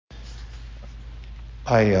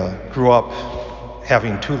I grew up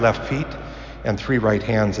having 2 left feet and 3 right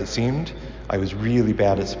hands, it seemed. I was really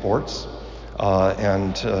bad at sports,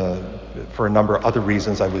 and for a number of other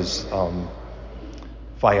reasons,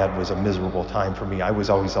 Phi-Ed was a miserable time for me. I was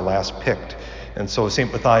always the last picked, and so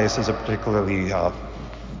St. Matthias is a particularly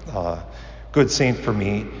good saint for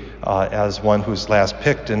me as one who's last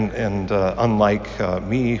picked, and unlike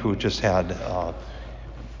me, who just had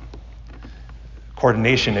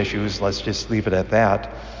coordination issues, let's just leave it at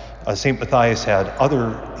that. St. Matthias had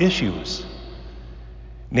other issues,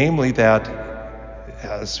 namely that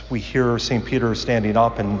as we hear St. Peter standing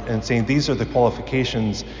up and saying these are the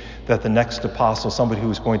qualifications that the next apostle, somebody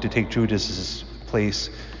who is going to take Judas's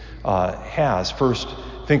place, has. First,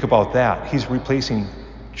 think about that. He's replacing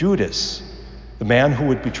Judas, the man who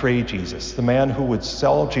would betray Jesus, the man who would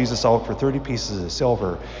sell Jesus out for 30 pieces of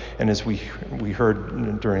silver. And as we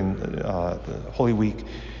heard during the Holy Week,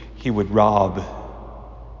 he would rob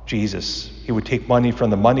Jesus. He would take money from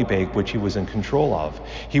the money bag, which he was in control of.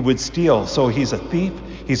 He would steal. So he's a thief,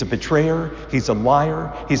 he's a betrayer, he's a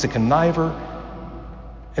liar, he's a conniver.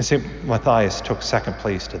 And St. Matthias took second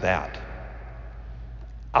place to that.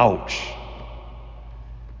 Ouch.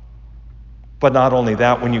 But not only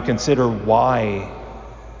that, when you consider why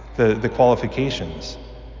the qualifications,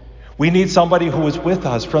 we need somebody who was with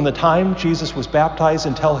us from the time Jesus was baptized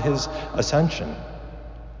until his ascension.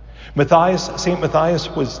 St. Matthias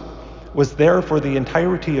was there for the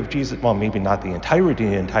entirety of Jesus, well, maybe not the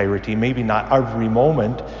entirety, maybe not every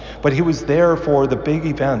moment, but he was there for the big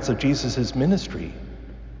events of Jesus' ministry.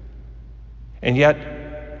 And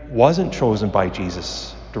yet wasn't chosen by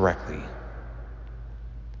Jesus directly.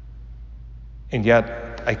 And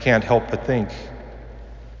yet, I can't help but think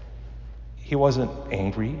he wasn't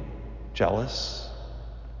angry, jealous,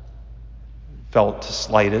 felt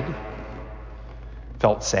slighted,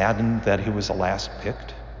 felt saddened that he was the last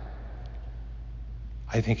picked.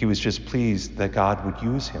 I think he was just pleased that God would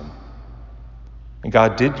use him. And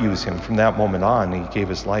God did use him from that moment on. He gave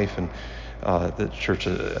his life, and the Church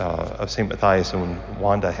of St. Matthias, and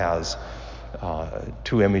Wanda has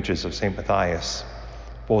 2 images of St. Matthias.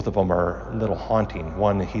 Both of them are a little haunting.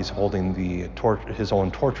 One, he's holding his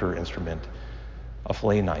own torture instrument, a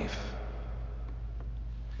fillet knife.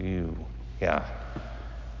 Yeah,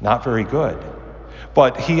 not very good.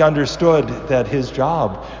 But he understood that his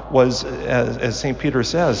job was, as St. Peter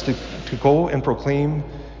says, to go and proclaim,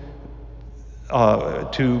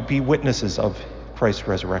 to be witnesses of Christ's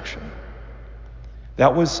resurrection.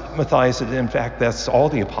 That was Matthias. In fact, that's all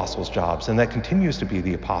the apostles' jobs, and that continues to be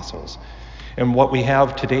the apostles'. And what we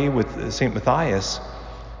have today with St. Matthias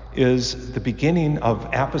is the beginning of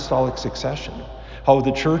apostolic succession. How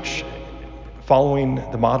the church, following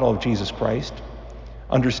the model of Jesus Christ,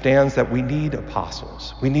 understands that we need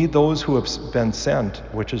apostles. We need those who have been sent,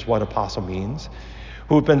 which is what apostle means,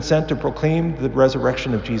 who have been sent to proclaim the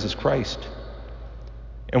resurrection of Jesus Christ.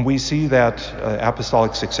 And we see that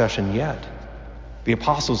apostolic succession yet. The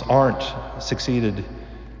apostles aren't succeeded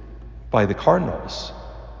by the cardinals.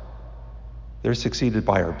 They're succeeded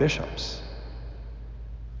by our bishops.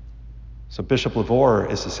 So Bishop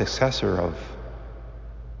Lavore is the successor of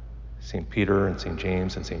St. Peter and St.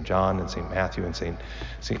 James and St. John and St. Matthew and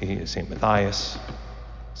St. Matthias,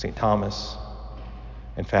 St. Thomas.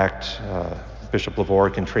 In fact, Bishop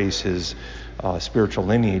Lavore can trace his spiritual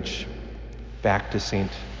lineage back to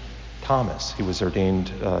St. Thomas. He was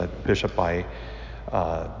ordained bishop by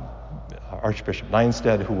Archbishop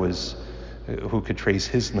Nienstedt, who could trace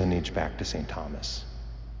his lineage back to St. Thomas.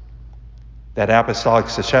 That apostolic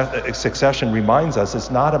succession reminds us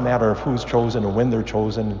it's not a matter of who's chosen or when they're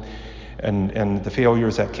chosen and the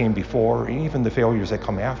failures that came before, even the failures that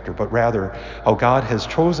come after, but rather how God has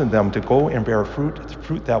chosen them to go and bear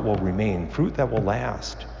fruit that will remain, fruit that will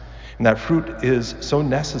last. And that fruit is so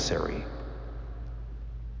necessary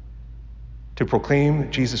to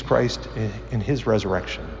proclaim Jesus Christ in his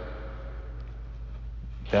resurrection.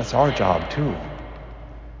 That's our job too.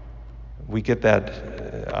 We get that,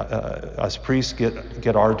 us priests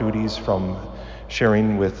get our duties from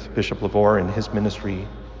sharing with Bishop Lavore and his ministry,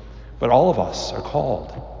 but all of us are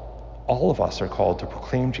called. All of us are called to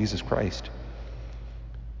proclaim Jesus Christ.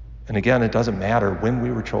 And again, it doesn't matter when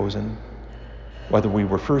we were chosen, whether we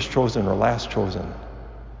were first chosen or last chosen.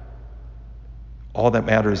 All that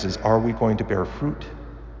matters is, are we going to bear fruit,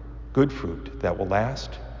 good fruit that will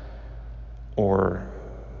last? Or,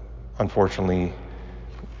 unfortunately,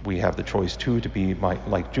 we have the choice too to be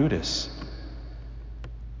like Judas,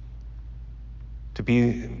 to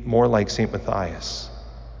be more like St. Matthias,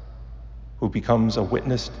 who becomes a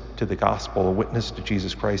witness to the gospel, a witness to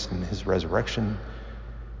Jesus Christ and his resurrection,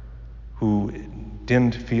 who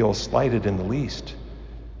didn't feel slighted in the least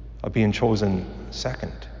of being chosen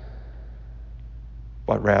second,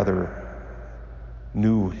 but rather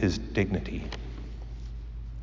knew his dignity.